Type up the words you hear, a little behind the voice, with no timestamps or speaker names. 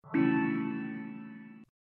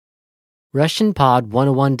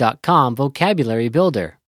RussianPod101.com Vocabulary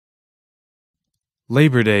Builder.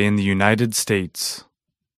 Labor Day in the United States.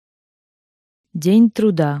 День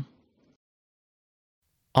труда.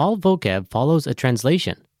 All vocab follows a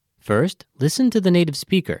translation. First, listen to the native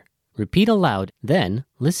speaker. Repeat aloud, then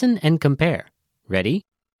listen and compare. Ready?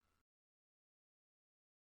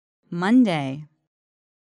 Monday,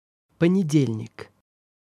 Понедельник.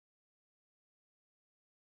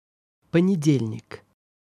 Понедельник.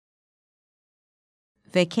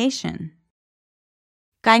 vacation,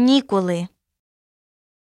 Каникулы.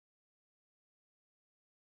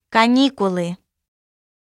 Каникулы.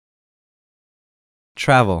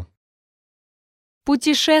 Travel.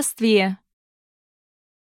 Путешествие.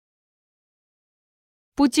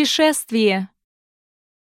 Путешествие.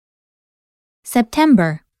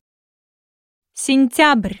 September.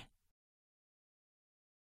 Сентябрь.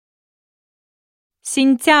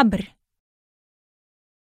 Сентябрь.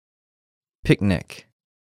 Picnic.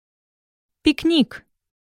 Пикник.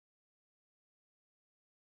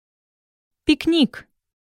 Пикник.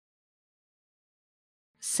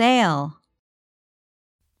 sale,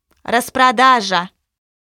 Распродажа.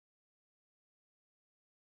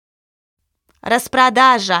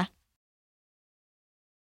 Распродажа.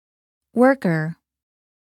 Worker.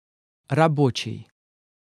 Рабочий.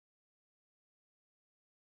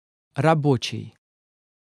 Рабочий.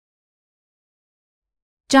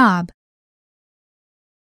 Job.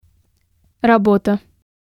 Работа.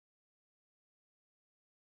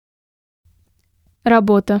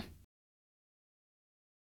 Работа.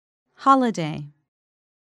 holiday,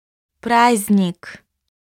 Праздник.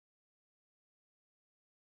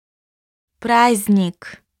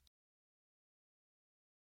 Праздник.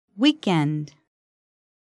 weekend,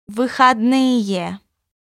 Выходные.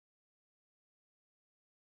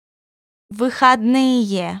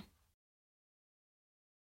 Выходные.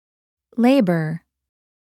 Labor.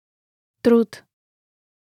 Труд.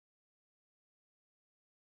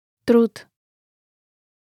 Труд.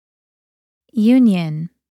 Union.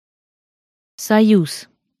 Союз.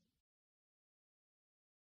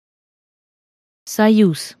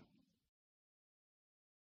 Союз.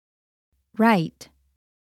 Right.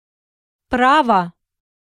 Право.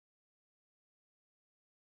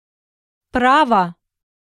 Право.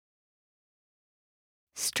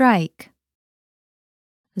 Strike.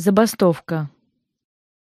 Забастовка.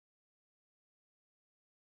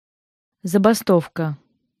 Забастовка.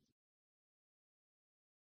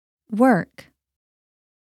 Work.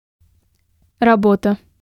 Работа.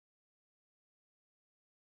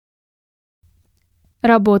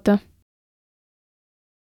 Работа.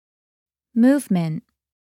 Movement.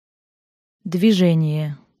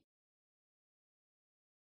 Движение.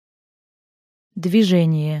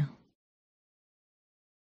 Движение.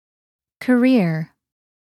 Career.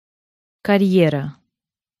 Карьера.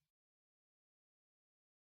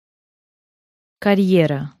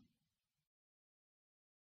 Карьера.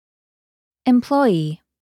 Employee.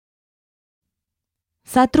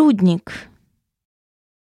 Сотрудник.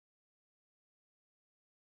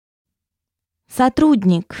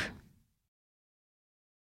 Сотрудник.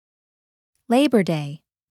 Labor Day.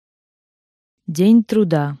 День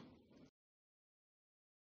труда.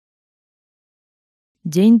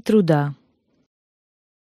 День труда.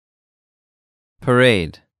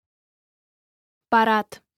 Parade.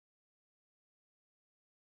 Парад.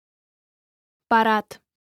 Парад.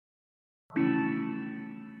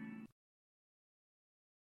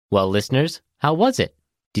 Well, listeners, how was it?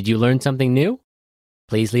 Did you learn something new?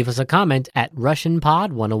 Please leave us a comment at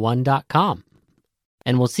RussianPod101.com.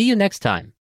 And we'll see you next time.